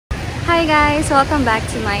Hi guys! Welcome back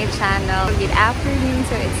to my channel. Good afternoon.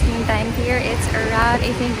 So it's noon time here. It's around,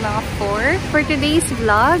 I think, mga 4. For today's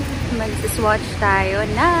vlog, mag-swatch tayo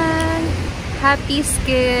ng Happy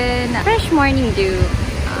Skin Fresh Morning Dew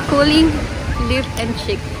Cooling Lip and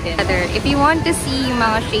Cheek Tint. If you want to see yung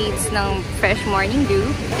mga shades ng Fresh Morning Dew,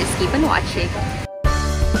 just keep on watching.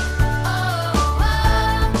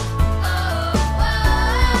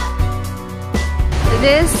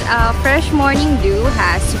 This Fresh Morning Dew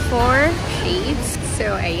has 4 shades.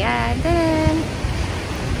 So, ayan. Then,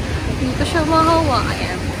 hindi ko siya mahawa.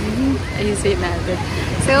 Ayan. Ayusin natin.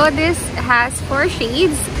 So, this has 4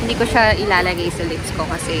 shades. Hindi ko siya ilalagay sa lips ko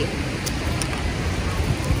kasi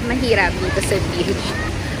mahirap dito sa beach.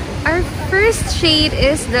 Our first shade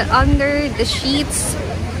is the Under the Sheets.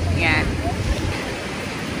 Ayan.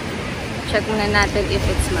 Check muna natin if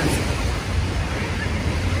it smells.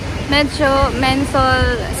 Medyo menthol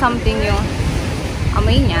something yung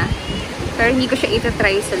amoy niya. Pero hindi ko siya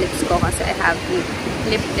itatry sa lips ko kasi I have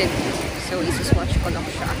lip tint. So, isuswatch ko lang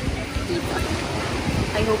siya dito.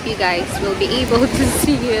 I hope you guys will be able to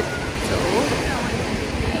see it. So,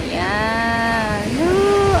 ayan.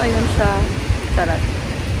 Oh, ayun siya. Sarap.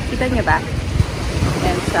 Kita niyo ba?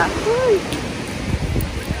 Ayan siya.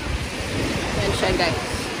 Ayan siya, guys.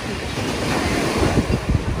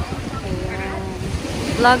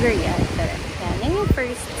 Vlogger yan. Yan yung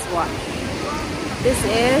first swatch. This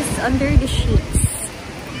is Under the Sheets.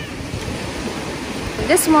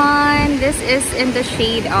 This one, this is in the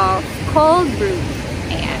shade of Cold Brew.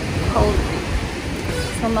 Ayan, Cold Brew.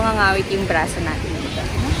 So, mga ngawit yung braso natin dito.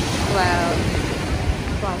 Well,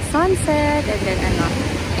 sunset, and then ano.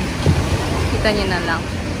 Kita nyo na lang.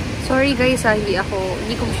 Sorry guys, hindi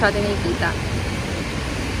ko masyado nakikita.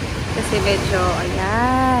 Kasi medyo,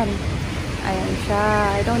 ayan. Ayan siya.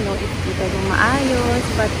 I don't know if kita nyo maayos,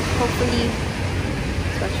 but hopefully,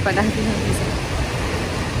 swatch pa natin yung isa.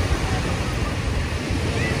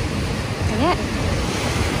 Ayan.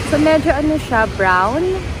 So, medyo ano siya, brown.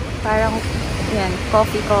 Parang, ayan,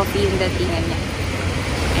 coffee yung datingan niya.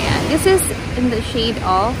 Ayan. This is in the shade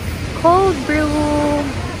of Cold Brew.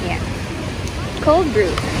 Ayan. Cold Brew.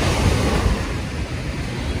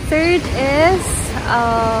 Third is,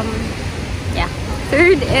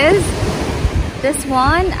 Third is this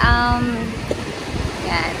one,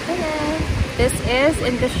 yeah, this is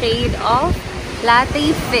in the shade of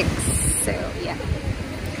Latte Fix. So, yeah.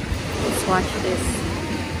 Let's watch this,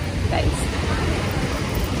 guys.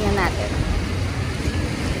 Tingnan natin.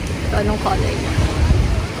 So, anong color niya?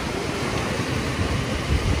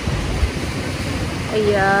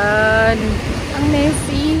 Ayan. Ang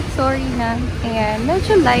messy. Sorry na. Ayan.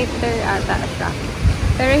 Medyo lighter ata siya.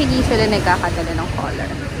 Pero hindi sila nagkakadala ng color.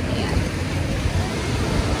 Ayan.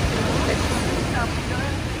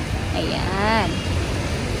 Ayan.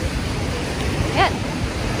 Ayan.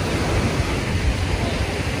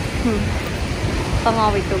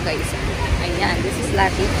 Pangawit to guys. Ayan. This is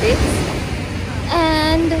Latte Fix.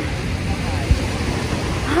 And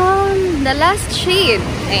the last shade.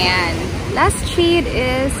 Ayan. Last shade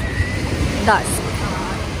is Dust.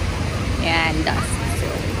 Ayan. Dust. So,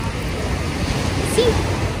 see?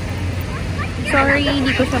 Sorry,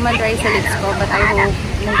 hindi ko siya ma-dry sa lips ko, but I hope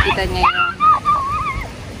nakikita niya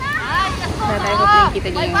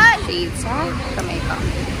yung shades sa kamay ko.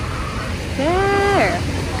 There!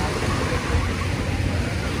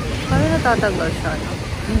 Parang natatagal siya, no?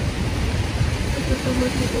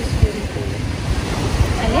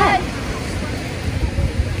 Ayan!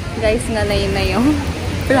 Guys, nalay na yung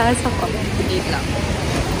plaza ko. Wait lang.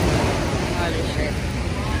 Color shirt.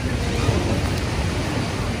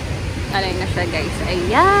 Alay na siya, guys.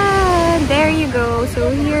 Ayan! There you go.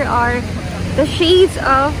 So, here are the shades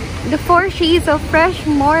of, the 4 shades of Fresh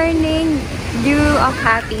Morning Dew of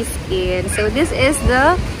Happy Skin. So, this is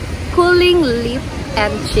the Cooling Lip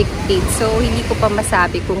and Cheek Tint. So, hindi ko pa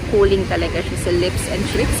masabi kung cooling talaga siya sa lips and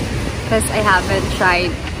cheeks because I haven't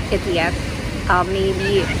tried it yet.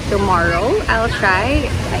 Maybe tomorrow I'll try.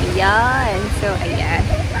 Ayan. So, ayan.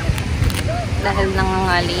 Dahil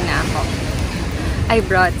nangangali na ako. I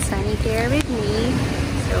brought sanitizer with me.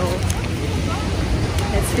 So,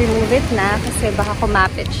 let's remove it na kasi baka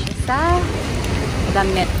kumapit siya sa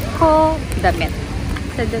damit ko.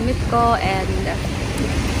 Sa damit ko and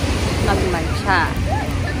magmancha.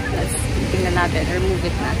 Let's tingnan natin. Remove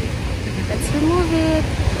it na. Let's remove it.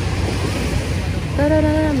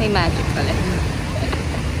 Tararara, may magic pala.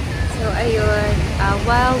 So, ayun.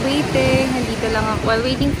 While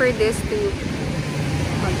waiting for this to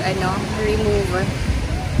remove.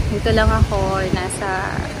 Dito lang ako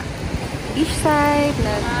nasa beachside,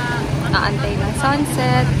 nag-aantay ng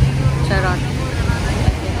sunset. Charot.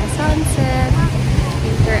 Ayan ang sunset.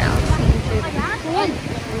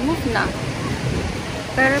 remove na.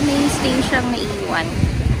 Pero may stain siyang naiwan.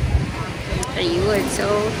 Ayun. So,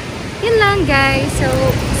 yun lang guys. So,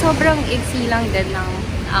 sobrang iksi lang din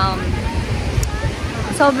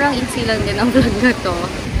ng vlog na to.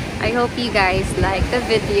 I hope you guys like the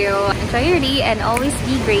video. Enjoy your day and always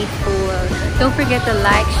be grateful. Don't forget to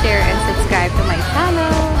like, share, and subscribe to my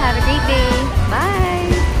channel. Have a great day.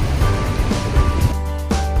 Bye!